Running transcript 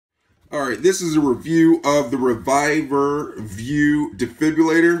All right, this is a review of the Lifeline View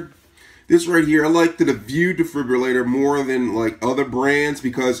defibrillator. This right here, I like the View defibrillator more than like other brands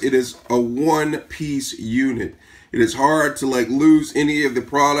because it is a one-piece unit. It is hard to like lose any of the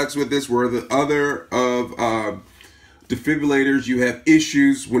products with this, where the other defibrillators, you have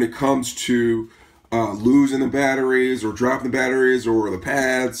issues when it comes to losing the batteries or dropping the batteries or the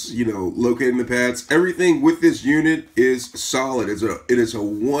pads, you know, locating the pads. Everything with this unit is solid. It is a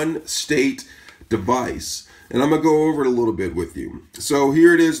one-state device. And I'm going to go over it a little bit with you. So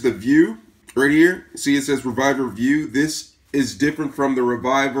here it is, the View right here. See, it says Lifeline View. This is different from the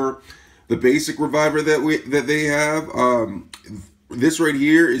Reviver, the basic Reviver that they have. This right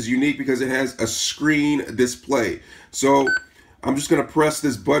here is unique because it has a screen display. So I'm just going to press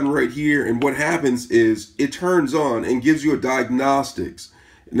this button right here, and what happens is it turns on and gives you a diagnostics.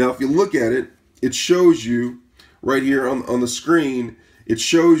 Now, if you look at it, it shows you right here on the screen, it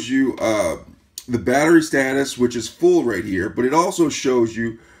shows you the battery status, which is full right here, but it also shows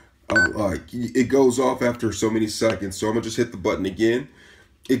you it goes off after so many seconds. So I'm going to just hit the button again.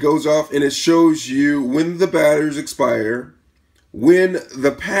 It goes off and it shows you when the batteries expire, when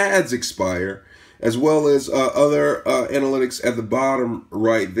the pads expire, as well as other analytics at the bottom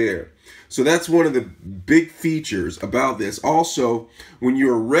right there. So that's one of the big features about this. Also, when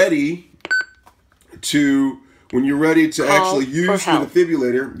you're ready to actually use the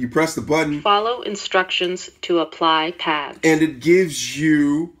defibrillator, you press the button. Follow instructions to apply pads. And it gives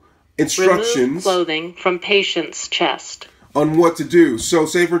you instructions. Remove clothing from patient's chest. On what to do. So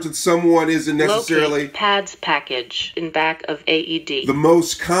say for instance someone isn't necessarily locate pads package in back of AED. the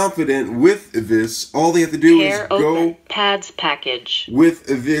most confident with this. All they have to do is go pads package with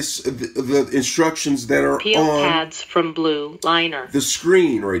this the instructions that are peel on pads from blue liner, the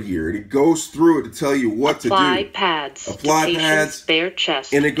screen right here, and it goes through it to tell you what apply to do. Pads apply to pads, bare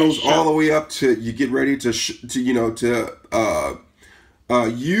chest, and it goes all the way up to you get ready to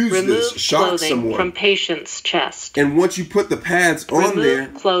use remove this, shock clothing someone from patient's chest. And once you put the pads on remove there,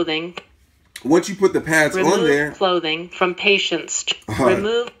 clothing. Once you put the pads remove on there, clothing from patient's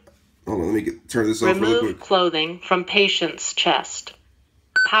remove. Hold on, let me turn this off really quick. Remove clothing from patient's chest.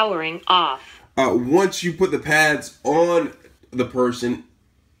 Powering off. Once you put the pads on the person,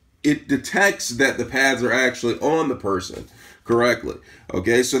 it detects that the pads are actually on the person correctly.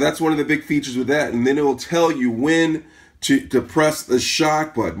 Okay, so that's one of the big features with that, and then it will tell you when to press the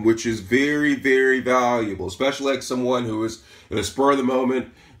shock button, which is very, very valuable, especially like someone who is in a spur of the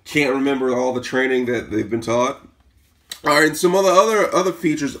moment, can't remember all the training that they've been taught. All right, and some other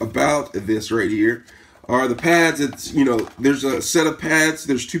features about this right here are the pads. It's, you know, there's a set of pads.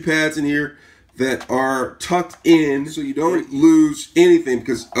 There's two pads in here that are tucked in, so you don't lose anything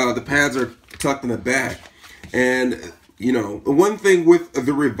because the pads are tucked in the back. And you know, one thing with the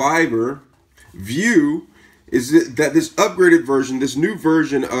Lifeline View is that this upgraded version, this new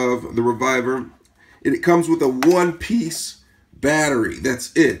version of the Lifeline, it comes with a one-piece battery.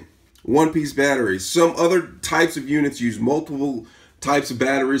 That's it. One-piece battery. Some other types of units use multiple types of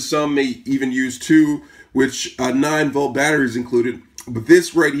batteries. Some may even use two, which 9-volt batteries included. But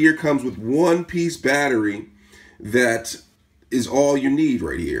this right here comes with one-piece battery that is all you need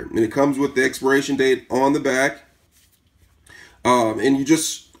right here. And it comes with the expiration date on the back. And you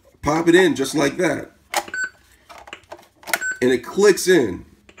just pop it in just like that. And it clicks in.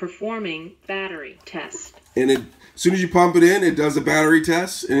 Performing battery test. And as soon as you pump it in, it does a battery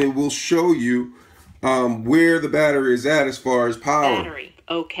test, and it will show you where the battery is at as far as power. Battery,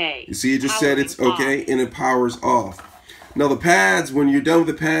 okay. You see, it just said it's okay, and it powers off. Now the pads, when you're done with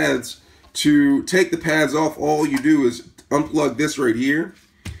the pads, to take the pads off, all you do is unplug this right here,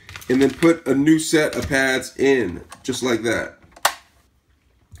 and then put a new set of pads in, just like that.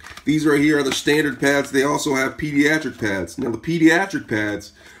 These right here are the standard pads. They also have pediatric pads. Now the pediatric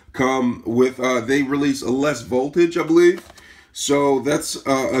pads come with, they release a less voltage, I believe. So that's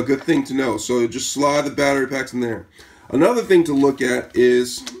a good thing to know. So just slide the battery packs in there. Another thing to look at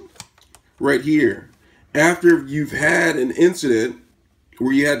is right here. After you've had an incident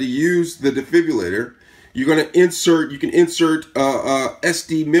where you had to use the defibrillator, you're going to insert, you can insert a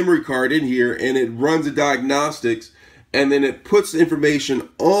SD memory card in here, and it runs a diagnostics. And then it puts the information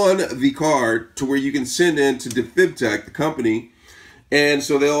on the card to where you can send in to Defibtech, the company. And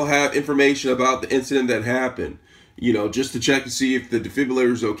so they'll have information about the incident that happened, you know, just to check to see if the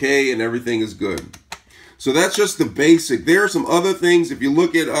defibrillator is okay and everything is good. So that's just the basic. There are some other things. If you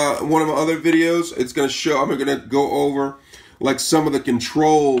look at one of my other videos, it's going to show, I'm going to go over like some of the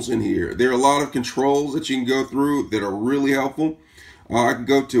controls in here. There are a lot of controls that you can go through that are really helpful. I can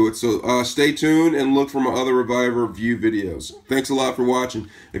go to it. So stay tuned and look for my other Reviver View videos. Thanks a lot for watching.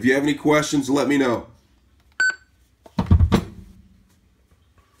 If you have any questions, let me know.